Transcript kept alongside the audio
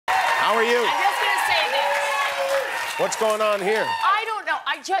How are you? I'm just gonna say this. What's going on here? I don't know.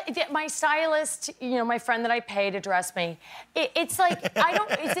 My stylist, you know, my friend that I pay to dress me, it's like,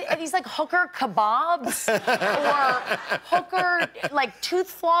 are these like hooker kebabs or hooker, like,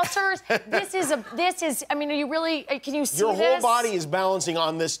 tooth flossers? This is, I mean, are you really, can you see Your this? whole body is balancing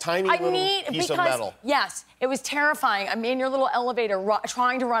on this tiny little piece of metal. Yes, it was terrifying. I'm in your little elevator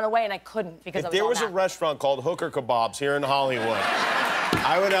trying to run away, and I couldn't because If there was a restaurant called Hooker Kebabs here in Hollywood,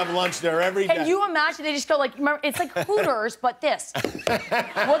 I would have lunch there every day. Can you imagine? They just go like, it's like Hooters, but this.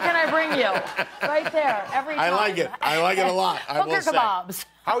 What can I bring you? Right there, every time. I like it. I like it a lot. Hooker kebabs.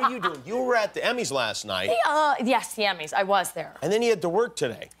 How are you doing? You were at the Emmys last night. Yes, the Emmys. I was there. And then you had to work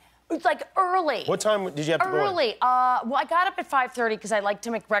today. It's like early. What time did you have to go? Early. Well, I got up at 5:30 because I like to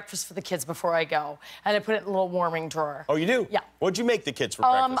make breakfast for the kids before I go, and I put it in a little warming drawer. Oh, you do? Yeah. What'd you make the kids for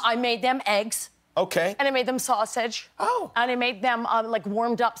breakfast? I made them eggs. Okay. And I made them sausage. Oh. And I made them, like,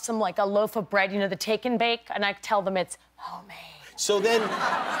 warmed up some, like, a loaf of bread, you know, the take and bake, and I tell them it's homemade. So then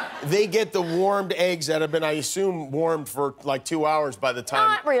they get the warmed eggs that have been, I assume, warmed for like 2 hours by the time.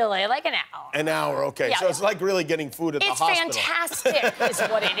 Not really, like an hour. An hour, okay. Yeah, so it's like really getting food at the hospital. It's fantastic, is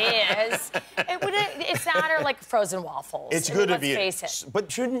what it is. It's that or like frozen waffles. It's good to be. Let's face it.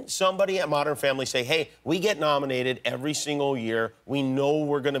 But shouldn't somebody at Modern Family say, hey, we get nominated every single year. We know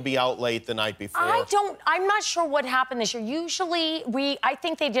we're going to be out late the night before. I'm not sure what happened this year. Usually, I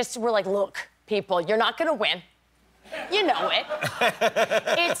think they just were like, look, people, you're not going to win. You know it.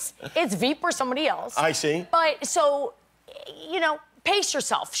 It's Veep or somebody else. I see. But so, you know, pace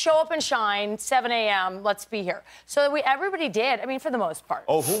yourself. Show up and shine. 7 a.m. Let's be here. So everybody did. I mean, for the most part.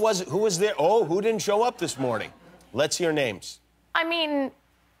 Oh, who was there? Oh, who didn't show up this morning? Let's hear names. I mean,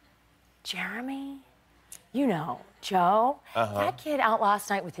 Jeremy. You know, Joe. That kid out last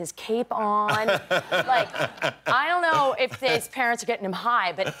night with his cape on. Like, I don't know if his parents are getting him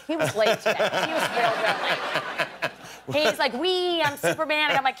high, but he was late today. He was real late. He's like, I'm Superman,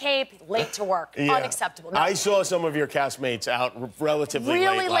 I got my cape, late to work. Yeah. Unacceptable. No. I saw some of your castmates out relatively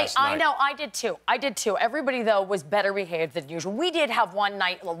late last night. I know, I did too. Everybody, though, was better behaved than usual. We did have one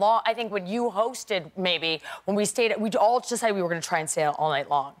night, I think when you hosted, maybe, when we stayed, we all decided we were going to try and stay out all night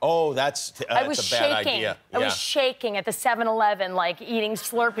long. Oh, that's a bad idea. I was shaking at the 7-Eleven, like, eating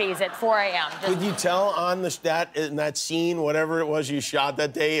Slurpees at 4 a.m. Could you tell on in that scene, whatever it was you shot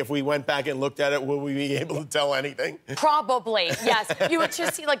that day, if we went back and looked at it, would we be able to tell anything? Probably, yes. You would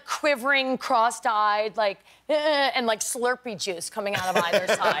just see, like, quivering, cross-eyed, like, and, like, Slurpee juice coming out of either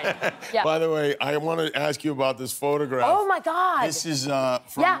side. Yeah. By the way, I want to ask you about this photograph. Oh, my God. This is from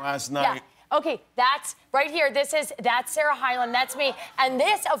last night. Yeah. Okay, that's right here. That's Sarah Hyland. That's me. And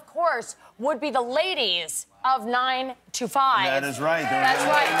this, of course, would be the ladies of 9 to 5. That is right. That's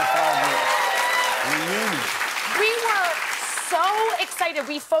right. We were so excited.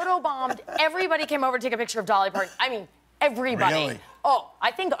 We photobombed. Everybody came over to take a picture of Dolly Parton. I mean, everybody. Really? Oh,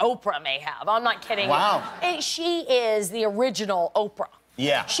 I think Oprah may have. I'm not kidding. Wow. She is the original Oprah.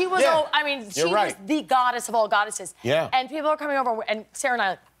 Yeah. She was, I mean, she was the goddess of all goddesses. Yeah. And people are coming over, and Sarah and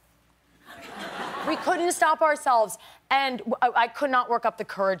I, we couldn't stop ourselves. And I could not work up the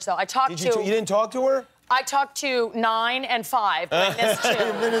courage, though. I talked to... You didn't talk to her? I talked to 9 and 5, but I missed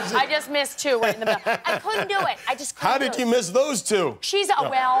 2. I just missed 2 right in the middle. I couldn't do it. I just couldn't. How did you miss those 2? She's,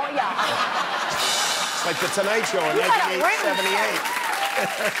 well, yeah. It's like The Tonight Show in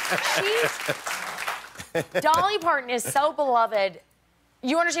 1978. Dolly Parton is so beloved.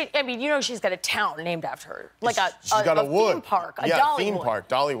 You understand? I mean, you know she's got a town named after her. Like she's got a theme park, a Dollywood. Theme park,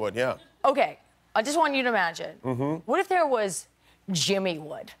 Dollywood, yeah. Okay, I just want you to imagine. What if there was Jimmy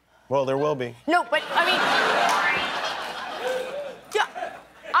Wood? Well, there will be. No, but, I mean...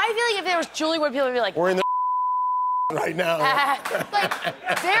 I feel like if there was Julie Wood, people would be like... We're in the right now. Like,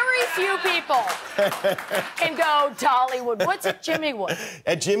 very few people can go Dollywood. What's a Jimmy Wood?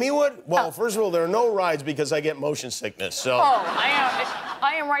 At Jimmy Wood? Well, first of all, there are no rides because I get motion sickness, so... Oh,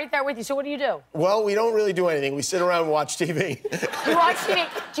 I am right there with you. So what do you do? Well, we don't really do anything. We sit around and watch TV. You watch TV?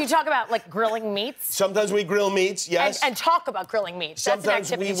 Do you talk about, like, grilling meats? Sometimes we grill meats, yes. And talk about grilling meats. Sometimes That's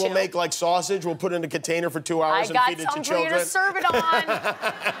an activity we will make, like, sausage. We'll put it in a container for 2 hours and feed it to children. I got some for you to serve it on.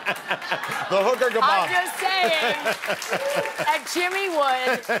 The hooker kebab. I'm just saying, at Jimmy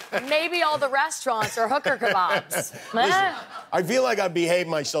Wood, maybe all the restaurants are hooker kebabs. Listen, I feel like I behaved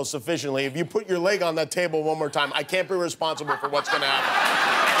myself sufficiently. If you put your leg on that table one more time, I can't be responsible for what's going to happen.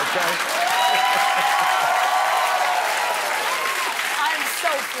 Okay? I'm so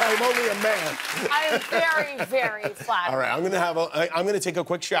flattered. I'm only a man. I am very, very flattered. All right, I'm gonna take a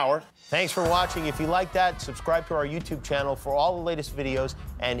quick shower. Thanks for watching. If you like that, subscribe to our YouTube channel for all the latest videos.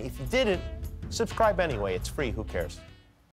 And if you didn't, subscribe anyway. It's free. Who cares?